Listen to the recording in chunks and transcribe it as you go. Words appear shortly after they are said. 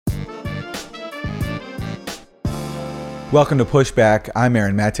Welcome to Pushback. I'm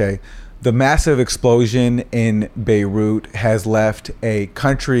Aaron Mate. The massive explosion in Beirut has left a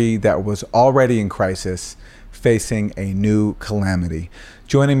country that was already in crisis facing a new calamity.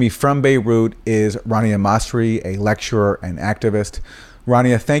 Joining me from Beirut is Rania Masri, a lecturer and activist.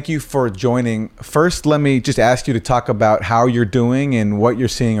 Rania, thank you for joining. First, let me just ask you to talk about how you're doing and what you're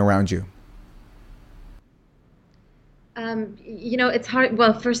seeing around you. It's hard.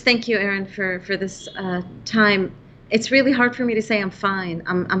 Well, first, thank you, Aaron, for this time. It's really hard for me to say I'm fine.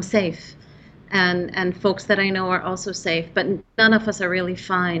 I'm safe, and folks that I know are also safe. But none of us are really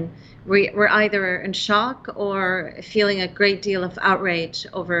fine. We're either in shock or feeling a great deal of outrage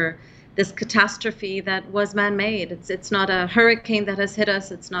over this catastrophe that was man-made. It's not a hurricane that has hit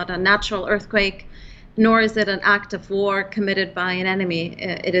us. It's not a natural earthquake, nor is it an act of war committed by an enemy.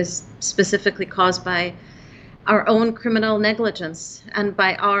 It is specifically caused by our own criminal negligence, and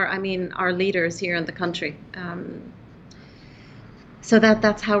by I mean our leaders here in the country. So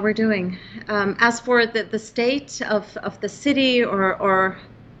that's how we're doing. As for the state of the city or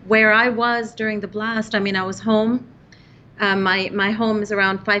where I was during the blast, I mean, I was home. My home is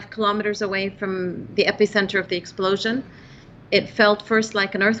around 5 kilometers away from the epicenter of the explosion. It felt first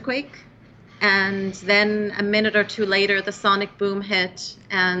like an earthquake, and then a minute or two later, the sonic boom hit,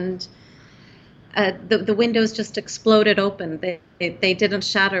 and the windows just exploded open. They didn't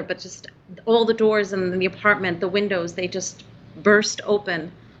shatter, but just all the doors in the apartment, the windows, they just burst open.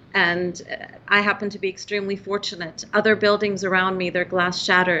 And I happen to be extremely fortunate. Other buildings around me, their glass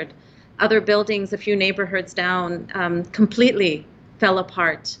shattered. Other buildings, a few neighborhoods down, completely fell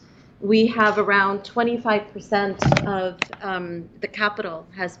apart. We have around 25% of the capital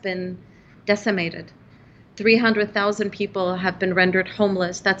has been decimated. 300,000 people have been rendered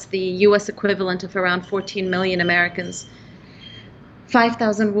homeless. That's the US equivalent of around 14 million Americans.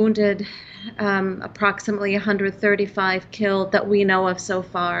 5,000 wounded, approximately 135 killed that we know of so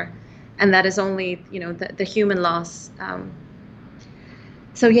far. And that is only, the human loss.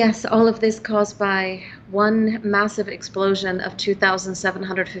 So yes, all of this caused by one massive explosion of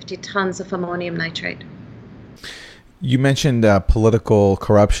 2,750 tons of ammonium nitrate. You mentioned political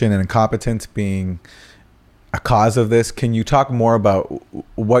corruption and incompetence being a cause of this. Can you talk more about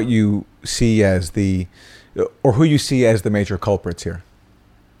what you see as who you see as the major culprits here?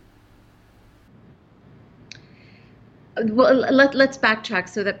 Well, let's backtrack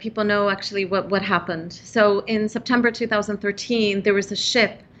so that people know actually what happened. So in September 2013, there was a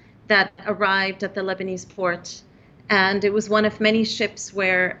ship that arrived at the Lebanese port, and it was one of many ships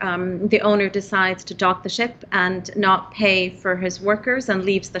where the owner decides to dock the ship and not pay for his workers and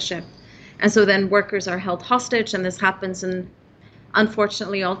leaves the ship. And so then workers are held hostage, and this happens, and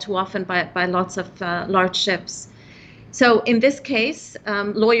unfortunately all too often by lots of large ships. So in this case,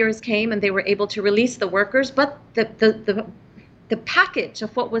 lawyers came and they were able to release the workers, but the package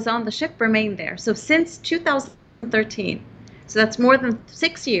of what was on the ship remained there. So since 2013, so that's more than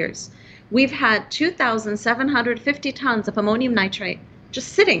 6 years, we've had 2,750 tons of ammonium nitrate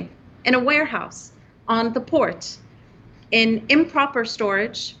just sitting in a warehouse on the port in improper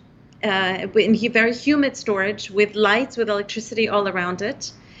storage, in very humid storage with lights, with electricity all around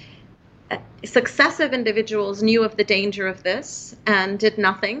it. Successive individuals knew of the danger of this and did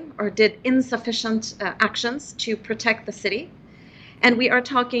nothing or did insufficient actions to protect the city. And we are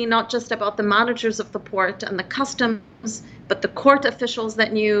talking not just about the managers of the port and the customs, but the court officials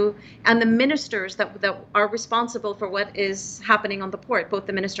that knew, and the ministers that are responsible for what is happening on the port, both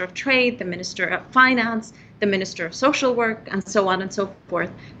the Minister of Trade, the Minister of Finance, the Minister of Social Work, and so on and so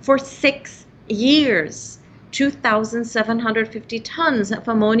forth. For 6 years, 2,750 tons of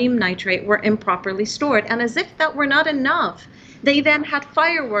ammonium nitrate were improperly stored. And as if that were not enough, they then had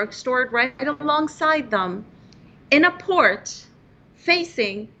fireworks stored right alongside them in a port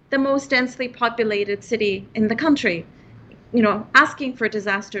facing the most densely populated city in the country, asking for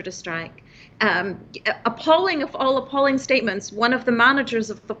disaster to strike. Appalling of all appalling statements, one of the managers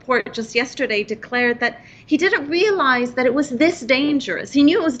of the port just yesterday declared that he didn't realize that it was this dangerous. He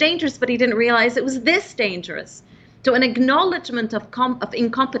knew it was dangerous, but he didn't realize it was this dangerous. So an acknowledgement of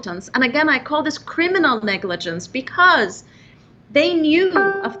incompetence. And again, I call this criminal negligence because they knew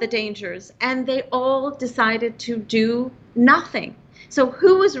of the dangers and they all decided to do nothing. So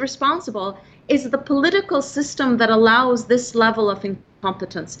who is responsible is the political system that allows this level of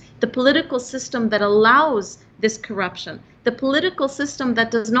incompetence, the political system that allows this corruption, the political system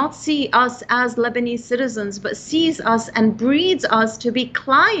that does not see us as Lebanese citizens, but sees us and breeds us to be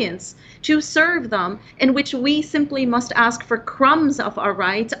clients to serve them, in which we simply must ask for crumbs of our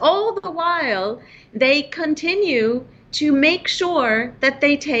rights. All the while, they continue to make sure that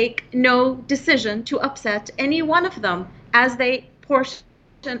they take no decision to upset any one of them. as they portion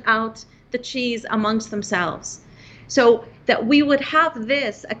out the cheese amongst themselves. So that we would have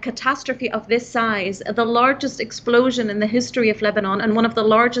this, a catastrophe of this size, the largest explosion in the history of Lebanon and one of the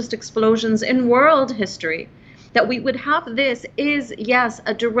largest explosions in world history, that we would have this is, yes,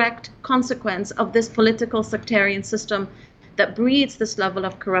 a direct consequence of this political sectarian system that breeds this level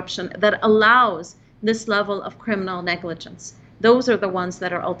of corruption, that allows this level of criminal negligence. Those are the ones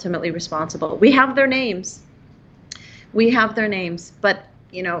that are ultimately responsible. We have their names. But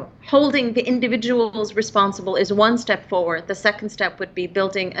holding the individuals responsible is one step forward. The second step would be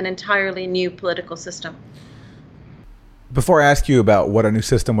building an entirely new political system. Before I ask you about what a new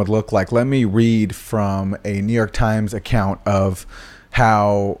system would look like, let me read from a New York Times account of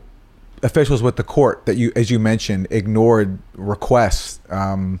how officials with the court that as you mentioned, ignored requests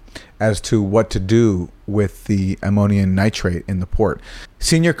as to what to do with the ammonium nitrate in the port.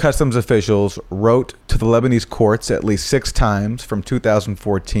 Senior customs officials wrote to the Lebanese courts at least 6 times from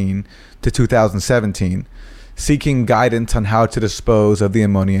 2014 to 2017, seeking guidance on how to dispose of the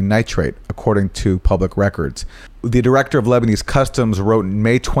ammonium nitrate, according to public records. The director of Lebanese customs wrote in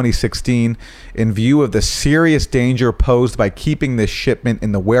May 2016, in view of the serious danger posed by keeping this shipment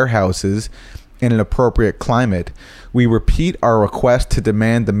in the warehouses in an appropriate climate, we repeat our request to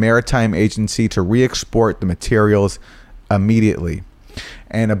demand the Maritime Agency to re-export the materials immediately.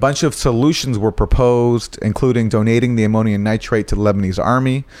 And a bunch of solutions were proposed, including donating the ammonium nitrate to the Lebanese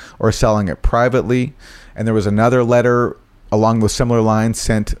army or selling it privately. And there was another letter along with similar lines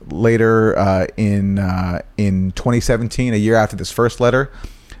sent later in 2017, a year after this first letter.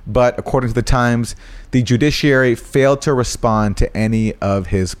 But according to the Times, the judiciary failed to respond to any of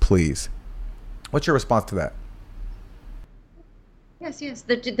his pleas. What's your response to that? Yes.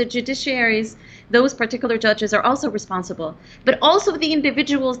 The judiciaries, those particular judges are also responsible, but also the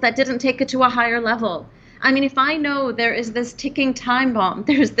individuals that didn't take it to a higher level. I mean, if I know there is this ticking time bomb,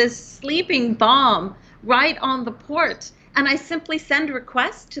 there's this sleeping bomb right on the port, and I simply send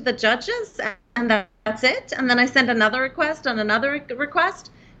requests to the judges and that's it, and then I send another request and another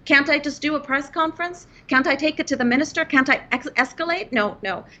request, can't I just do a press conference? Can't I take it to the minister? Can't I escalate? No.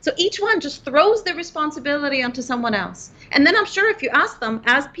 So each one just throws the responsibility onto someone else. And then I'm sure if you ask them,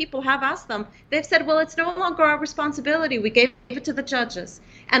 as people have asked them, they've said, well, it's no longer our responsibility. We gave it to the judges.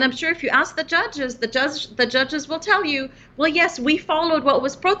 And I'm sure if you ask the judges, the judges will tell you, well, yes, we followed what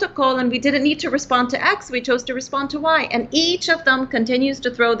was protocol and we didn't need to respond to X. We chose to respond to Y. And each of them continues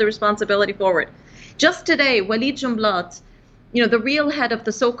to throw the responsibility forward. Just today, Walid Jumblat, the real head of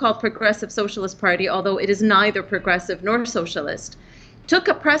the so-called Progressive Socialist Party, although it is neither progressive nor socialist, took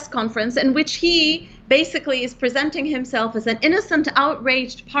a press conference in which he basically is presenting himself as an innocent,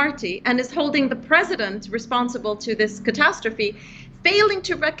 outraged party and is holding the president responsible to this catastrophe, failing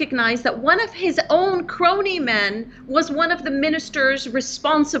to recognize that one of his own crony men was one of the ministers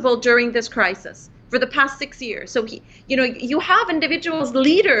responsible during this crisis for the past 6 years. So you have individuals,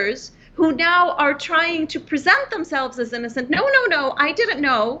 leaders, who now are trying to present themselves as innocent. No, I didn't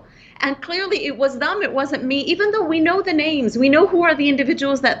know. And clearly it was them, it wasn't me, even though we know the names, we know who are the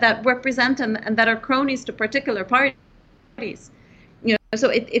individuals that represent and that are cronies to particular parties. So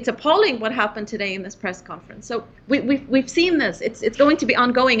it's appalling what happened today in this press conference. So we've seen this. It's going to be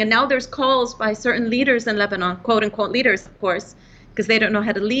ongoing. And now there's calls by certain leaders in Lebanon, quote unquote leaders, of course, because they don't know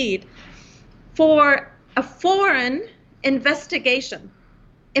how to lead, for a foreign investigation.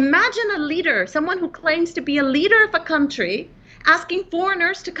 Imagine a leader, someone who claims to be a leader of a country, asking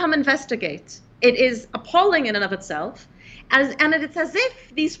foreigners to come investigate. It is appalling in and of itself. And it's as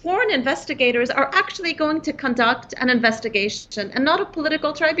if these foreign investigators are actually going to conduct an investigation and not a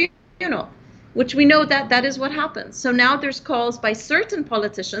political tribunal, which we know that is what happens. So now there's calls by certain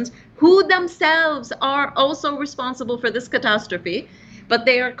politicians who themselves are also responsible for this catastrophe, but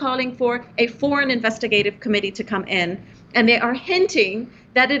they are calling for a foreign investigative committee to come in. And they are hinting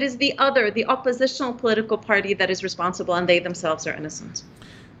that it is the oppositional political party that is responsible and they themselves are innocent.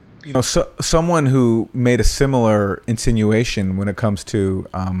 Someone who made a similar insinuation when it comes to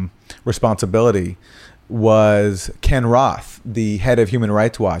responsibility was Ken Roth, the head of Human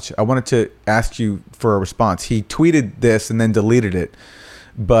Rights Watch. I wanted to ask you for a response. He tweeted this and then deleted it,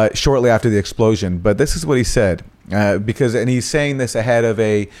 but shortly after the explosion. But this is what he said. And he's saying this ahead of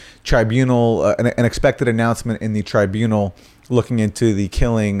a tribunal, an expected announcement in the tribunal looking into the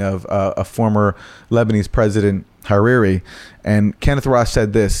killing of a former Lebanese president, Hariri. And Kenneth Roth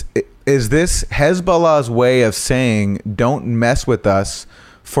said this: is this Hezbollah's way of saying, don't mess with us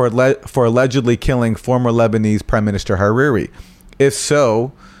for allegedly killing former Lebanese Prime Minister Hariri? If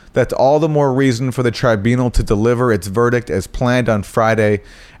so, That's all the more reason for the tribunal to deliver its verdict as planned on Friday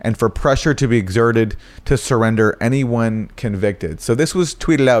and for pressure to be exerted to surrender anyone convicted. So this was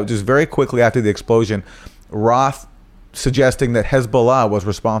tweeted out just very quickly after the explosion. Roth suggesting that Hezbollah was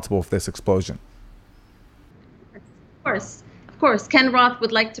responsible for this explosion. Of course, Ken Roth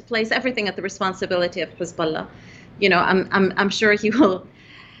would like to place everything at the responsibility of Hezbollah. You know, I'm sure he will.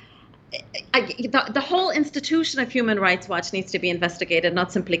 The whole institution of Human Rights Watch needs to be investigated,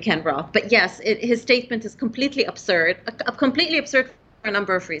 not simply Ken Roth. But yes, his statement is completely absurd for a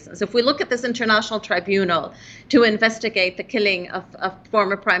number of reasons. If we look at this international tribunal to investigate the killing of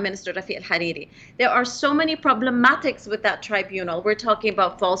former Prime Minister Rafiq al-Hariri, there are so many problematics with that tribunal. We're talking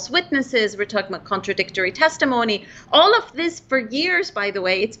about false witnesses, we're talking about contradictory testimony. All of this for years, by the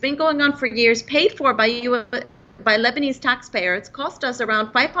way, it's been going on for years, paid for by Lebanese taxpayer. It's cost us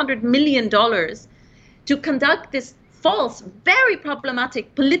around $500 million to conduct this false, very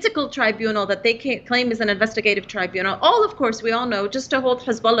problematic political tribunal that they claim is an investigative tribunal. All, of course, we all know, just to hold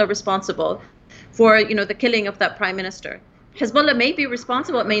Hezbollah responsible for, you know, the killing of that prime minister. Hezbollah may be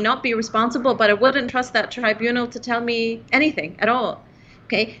responsible, it may not be responsible, but I wouldn't trust that tribunal to tell me anything at all.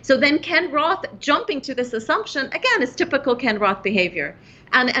 Okay, so then Ken Roth jumping to this assumption, again, is typical Ken Roth behavior.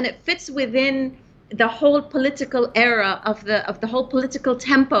 And it fits within the whole political era of the whole political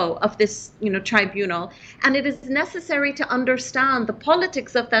tempo of this, you know, tribunal. And it is necessary to understand the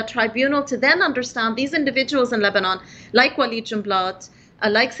politics of that tribunal to then understand these individuals in Lebanon, like Walid Jumblat,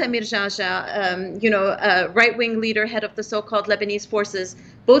 like Samir Jaja, right-wing leader, head of the so-called Lebanese forces.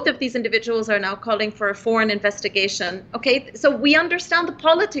 Both of these individuals are now calling for a foreign investigation. Okay, so we understand the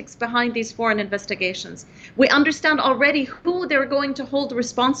politics behind these foreign investigations. We understand already who they're going to hold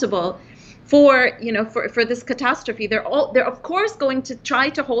responsible for this catastrophe. They're of course going to try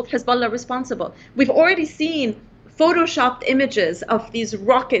to hold Hezbollah responsible. We've already seen photoshopped images of these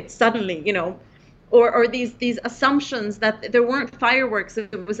rockets suddenly, you know, or these assumptions that there weren't fireworks,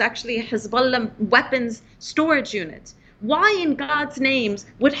 it was actually a Hezbollah weapons storage unit. Why in God's names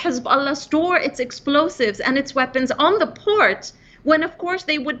would Hezbollah store its explosives and its weapons on the port when of course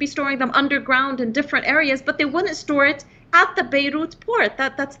they would be storing them underground in different areas, but they wouldn't store it at the Beirut port?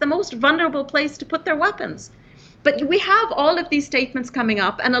 That's the most vulnerable place to put their weapons. But we have all of these statements coming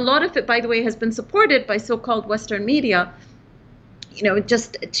up, and a lot of it, by the way, has been supported by so-called Western media, you know,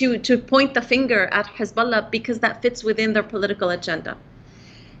 just to point the finger at Hezbollah because that fits within their political agenda.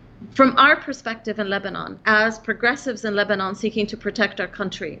 From our perspective in Lebanon, as progressives in Lebanon seeking to protect our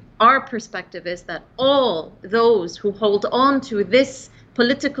country, our perspective is that all those who hold on to this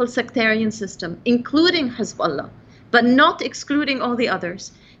political sectarian system, including Hezbollah, but not excluding all the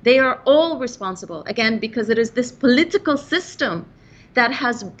others, they are all responsible, again, because it is this political system that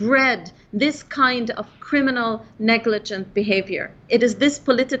has bred this kind of criminal, negligent behavior. It is this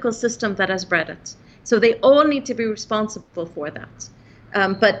political system that has bred it. So they all need to be responsible for that.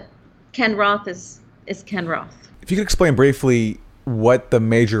 But Ken Roth is Ken Roth. If you could explain briefly what the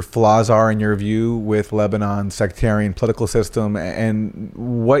major flaws are in your view with Lebanon's sectarian political system and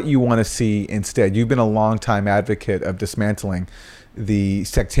what you want to see instead. You've been a longtime advocate of dismantling the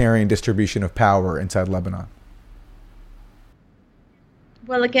sectarian distribution of power inside Lebanon.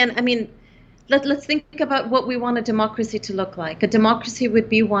 Well, again, I mean, let's think about what we want a democracy to look like. A democracy would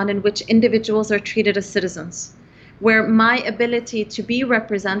be one in which individuals are treated as citizens, where my ability to be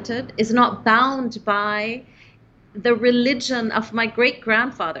represented is not bound by the religion of my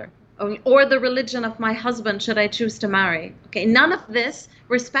great-grandfather or the religion of my husband should I choose to marry. Okay, none of this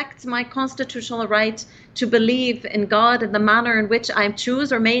respects my constitutional right to believe in God in the manner in which I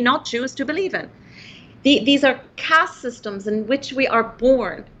choose or may not choose to believe in. These are caste systems in which we are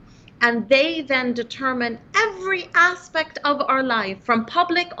born, and they then determine every aspect of our life, from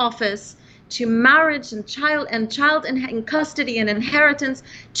public office to marriage and child in custody and inheritance,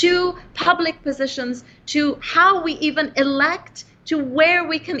 to public positions, to how we even elect, to where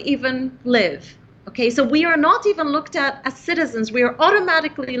we can even live. Okay, so we are not even looked at as citizens. We are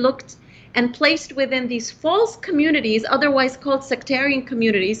automatically looked and placed within these false communities, otherwise called sectarian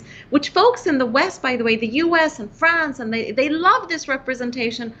communities, which folks in the West, by the way, the US and France, and they love this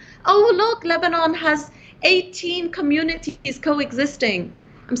representation. Oh, look, Lebanon has 18 communities coexisting.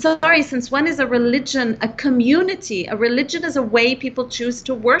 I'm sorry, since when is a religion a community? A religion is a way people choose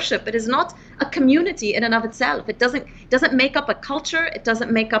to worship. It is not a community in and of itself. It doesn't make up a culture. It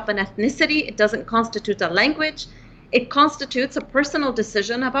doesn't make up an ethnicity. It doesn't constitute a language. It constitutes a personal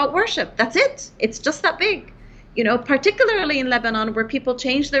decision about worship. That's it. It's just that big. You know, particularly in Lebanon, where people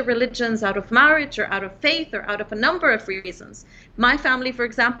change their religions out of marriage or out of faith or out of a number of reasons. My family, for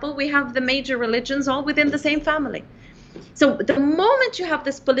example, we have the major religions all within the same family. So the moment you have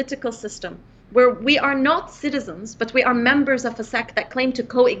this political system where we are not citizens, but we are members of a sect that claim to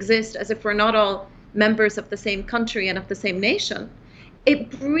coexist as if we're not all members of the same country and of the same nation, it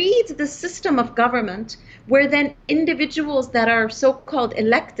breeds the system of government where then individuals that are so-called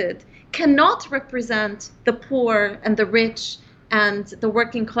elected cannot represent the poor and the rich and the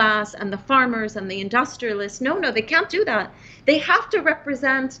working class and the farmers and the industrialists. No, they can't do that. They have to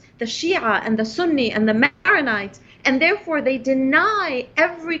represent the Shia and the Sunni and the Maronite, and therefore they deny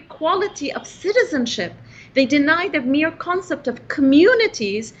every quality of citizenship. They deny the mere concept of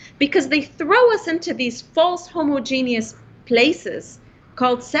communities because they throw us into these false homogeneous places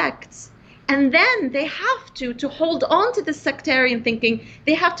called sects. And then they have to hold on to this sectarian thinking,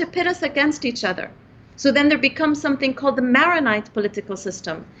 they have to pit us against each other. So then there becomes something called the Maronite political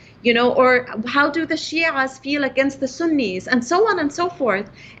system, or how do the Shias feel against the Sunnis, and so on and so forth.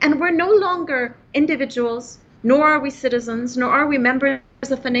 And we're no longer individuals, nor are we citizens, nor are we members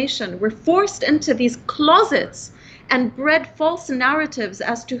of a nation. We're forced into these closets and bred false narratives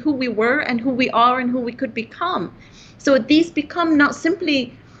as to who we were and who we are and who we could become. So these become not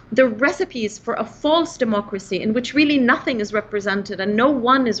simply the recipes for a false democracy in which really nothing is represented and no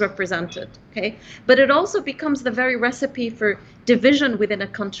one is represented, okay? But it also becomes the very recipe for division within a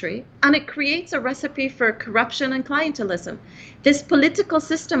country, and it creates a recipe for corruption and clientelism. This political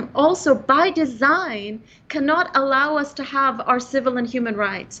system also, by design, cannot allow us to have our civil and human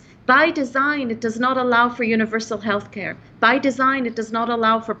rights. By design, it does not allow for universal health care. By design, it does not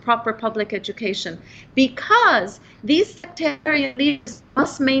allow for proper public education, because these sectarian leaders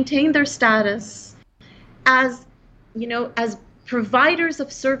must maintain their status as, as providers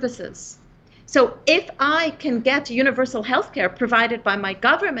of services. So if I can get universal health care provided by my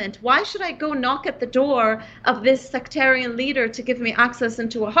government, why should I go knock at the door of this sectarian leader to give me access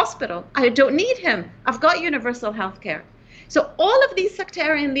into a hospital? I don't need him. I've got universal health care. So all of these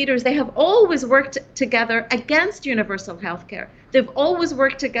sectarian leaders, they have always worked together against universal health care. They've always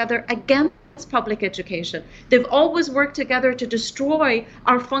worked together against public education. They've always worked together to destroy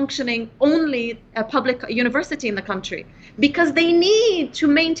our functioning only public university in the country, because they need to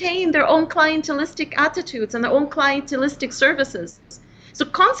maintain their own clientelistic attitudes and their own clientelistic services. So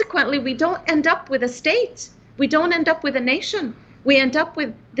consequently, we don't end up with a state. We don't end up with a nation. We end up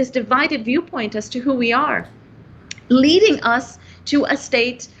with this divided viewpoint as to who we are, leading us to a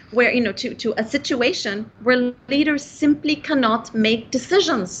state where, to a situation where leaders simply cannot make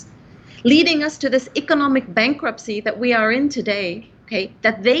decisions, leading us to this economic bankruptcy that we are in today, okay,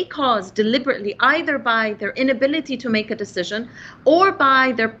 that they caused deliberately, either by their inability to make a decision or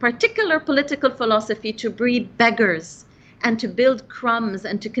by their particular political philosophy to breed beggars and to build crumbs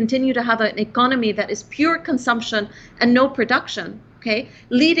and to continue to have an economy that is pure consumption and no production. Okay,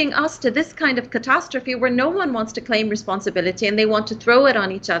 leading us to this kind of catastrophe where no one wants to claim responsibility and they want to throw it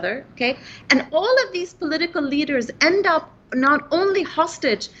on each other. Okay, and all of these political leaders end up not only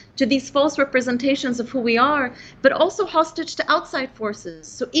hostage to these false representations of who we are, but also hostage to outside forces.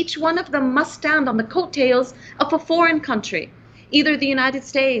 So each one of them must stand on the coattails of a foreign country, either the United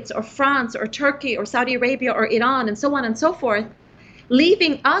States or France or Turkey or Saudi Arabia or Iran, and so on and so forth,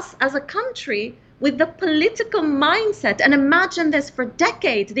 leaving us as a country with the political mindset. And imagine this, for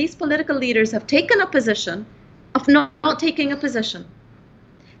decades, these political leaders have taken a position of not taking a position.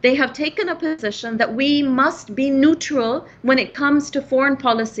 They have taken a position that we must be neutral when it comes to foreign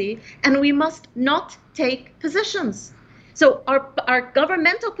policy, and we must not take positions. So our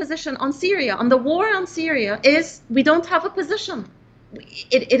governmental position on Syria, on the war on Syria, is we don't have a position.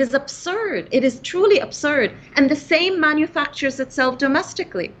 It is absurd. It is truly absurd. And the same manufactures itself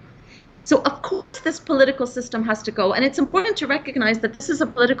domestically. So of course this political system has to go, and it's important to recognize that this is a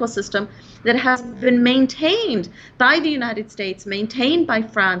political system that has been maintained by the United States, maintained by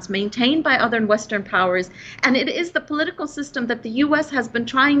France, maintained by other Western powers, and it is the political system that the US has been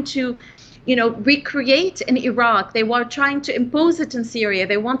trying to, recreate in Iraq. They were trying to impose it in Syria.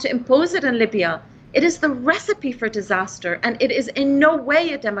 They want to impose it in Libya. It is the recipe for disaster, and it is in no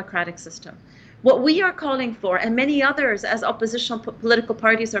way a democratic system. What we are calling for, and many others as oppositional political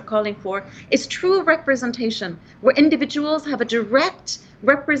parties are calling for, is true representation, where individuals have a direct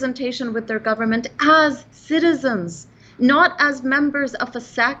representation with their government as citizens, not as members of a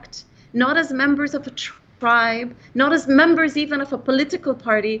sect, not as members of a tribe, not as members even of a political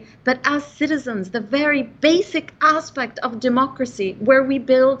party, but as citizens, the very basic aspect of democracy where we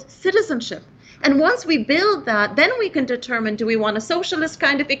build citizenship. And once we build that, then we can determine, do we want a socialist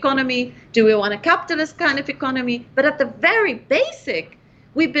kind of economy? Do we want a capitalist kind of economy? But at the very basic,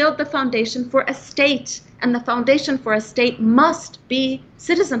 we build the foundation for a state. And the foundation for a state must be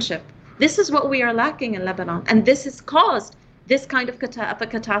citizenship. This is what we are lacking in Lebanon, and this has caused this kind of a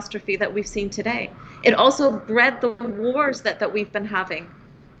catastrophe that we've seen today. It also bred the wars that we've been having,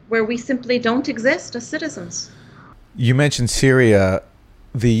 where we simply don't exist as citizens. You mentioned Syria.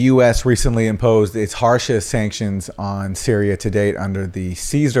 The U.S. recently imposed its harshest sanctions on Syria to date under the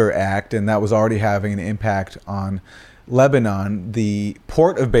Caesar Act, and that was already having an impact on Lebanon. The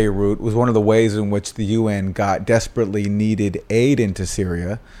port of Beirut was one of the ways in which the UN got desperately needed aid into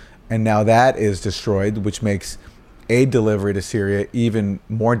Syria, and now that is destroyed, which makes aid delivery to Syria even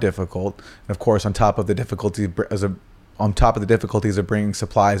more difficult. And of course, on top of the difficulties of bringing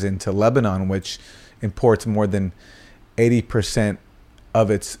supplies into Lebanon, which imports more than 80%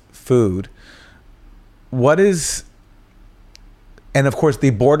 of its food. And of course,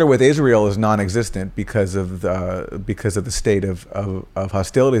 the border with Israel is non-existent because of the state of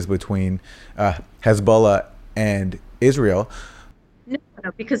hostilities between Hezbollah and Israel. No,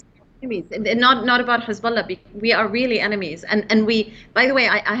 because enemies, and not about Hezbollah. We are really enemies, and we. By the way,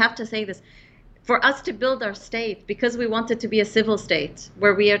 I have to say this. For us to build our state, because we want it to be a civil state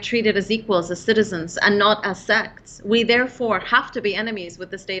where we are treated as equals, as citizens, and not as sects, we therefore have to be enemies with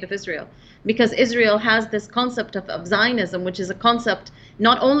the state of Israel, because Israel has this concept of Zionism, which is a concept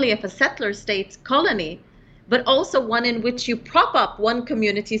not only of a settler state colony, but also one in which you prop up one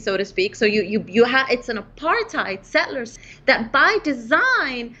community, so to speak. So you have, it's an apartheid settlers that by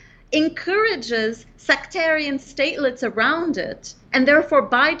design encourages sectarian statelets around it. And therefore,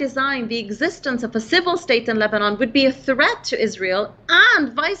 by design, the existence of a civil state in Lebanon would be a threat to Israel,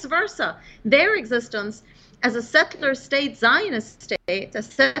 and vice versa. Their existence as a settler state, Zionist state, a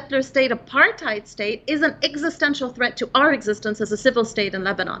settler state, apartheid state, is an existential threat to our existence as a civil state in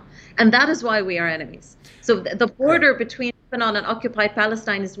Lebanon. And that is why we are enemies. So the border between Lebanon and occupied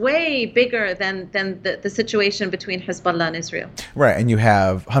Palestine is way bigger than the situation between Hezbollah and Israel. Right, and you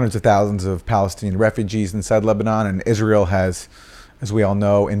have hundreds of thousands of Palestinian refugees inside Lebanon, and Israel has, as we all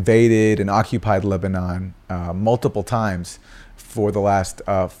know, invaded and occupied Lebanon multiple times for the last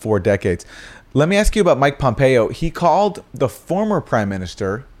 4 decades. Let me ask you about Mike Pompeo. He called the former Prime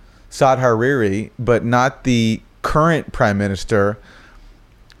Minister, Saad Hariri, but not the current Prime Minister,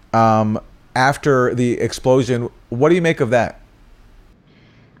 after the explosion. What do you make of that?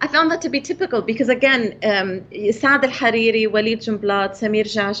 I found that to be typical because, again, Saad al-Hariri, Walid Jumblat, Samir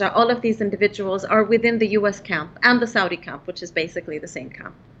Jaja, all of these individuals are within the U.S. camp and the Saudi camp, which is basically the same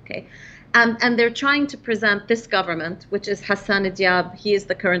camp. Okay, and they're trying to present this government, which is Hassan Diab, he is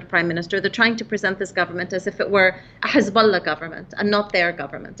the current prime minister. They're trying to present this government as if it were a Hezbollah government and not their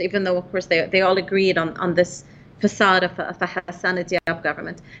government, even though, of course, they all agreed on this facade of a Hassan Diab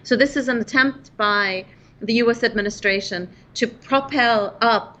government. So this is an attempt by the U.S. administration to propel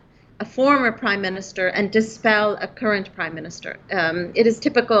up a former prime minister and dispel a current prime minister. It is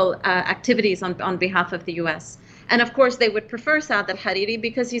typical activities on behalf of the U.S. And of course, they would prefer Saad al-Hariri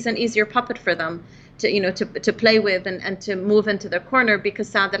because he's an easier puppet for them to play with and to move into their corner, because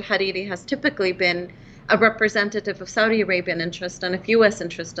Saad al-Hariri has typically been a representative of Saudi Arabian interest and of U.S.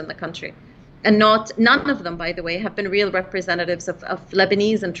 interest in the country. And none of them, by the way, have been real representatives of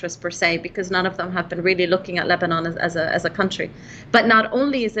Lebanese interest per se, because none of them have been really looking at Lebanon as a country. But not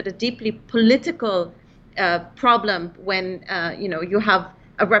only is it a deeply political problem when you have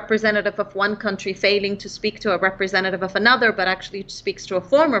a representative of one country failing to speak to a representative of another, but actually speaks to a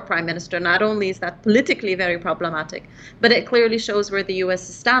former prime minister. Not only is that politically very problematic, but it clearly shows where the U.S.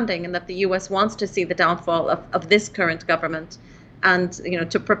 is standing, and that the U.S. wants to see the downfall of this current government, and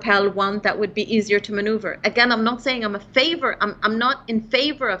to propel one that would be easier to maneuver. Again, I'm not saying I'm not in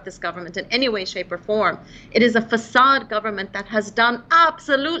favor of this government in any way, shape, or form. It is a facade government that has done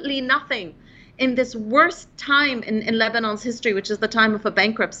absolutely nothing in this worst time in Lebanon's history, which is the time of a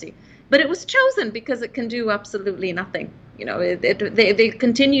bankruptcy. But it was chosen because it can do absolutely nothing. They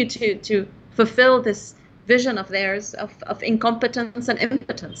continue to fulfill this vision of theirs of incompetence and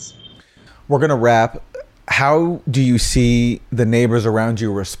impotence. We're going to wrap. How do you see the neighbors around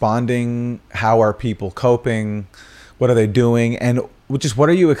you responding? How are people coping? What are they doing? And what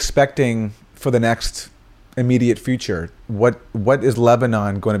are you expecting for the next immediate future? What is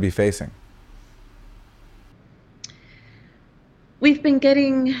Lebanon going to be facing? We've been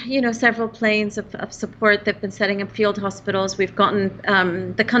getting, several planes of support. They've been setting up field hospitals. We've gotten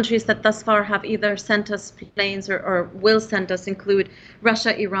the countries that thus far have either sent us planes or will send us include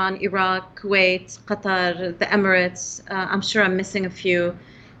Russia, Iran, Iraq, Kuwait, Qatar, the Emirates. I'm sure I'm missing a few.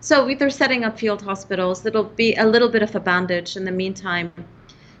 So they're setting up field hospitals. It'll be a little bit of a bandage in the meantime.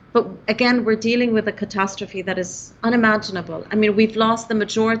 But again, we're dealing with a catastrophe that is unimaginable. I mean, we've lost the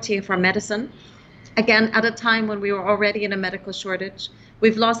majority of our medicine. Again, at a time when we were already in a medical shortage.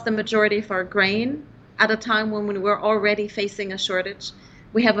 We've lost the majority of our grain at a time when we were already facing a shortage.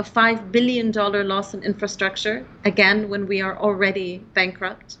 We have a $5 billion loss in infrastructure, again, when we are already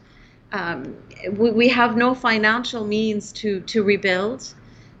bankrupt. We have no financial means to rebuild.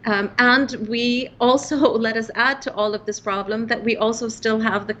 And we also, let us add to all of this problem, that we also still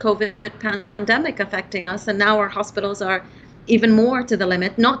have the COVID pandemic affecting us. And now our hospitals are even more to the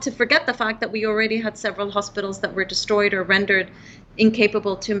limit, not to forget the fact that we already had several hospitals that were destroyed or rendered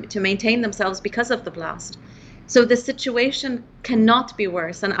incapable to maintain themselves because of the blast. So the situation cannot be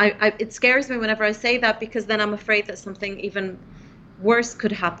worse. And it scares me whenever I say that, because then I'm afraid that something even worse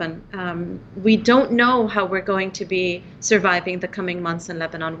could happen. We don't know how we're going to be surviving the coming months in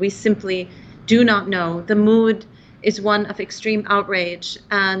Lebanon. We simply do not know. The mood is one of extreme outrage,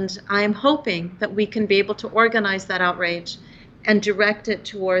 and I'm hoping that we can be able to organize that outrage and direct it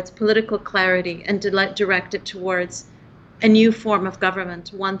towards political clarity and direct it towards a new form of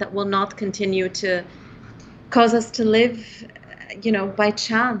government, one that will not continue to cause us to live, by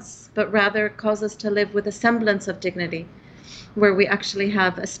chance, but rather cause us to live with a semblance of dignity, where we actually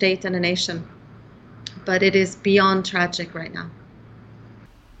have a state and a nation. But it is beyond tragic right now.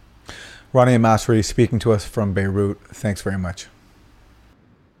 Rania Masri speaking to us from Beirut. Thanks very much.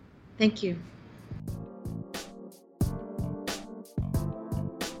 Thank you.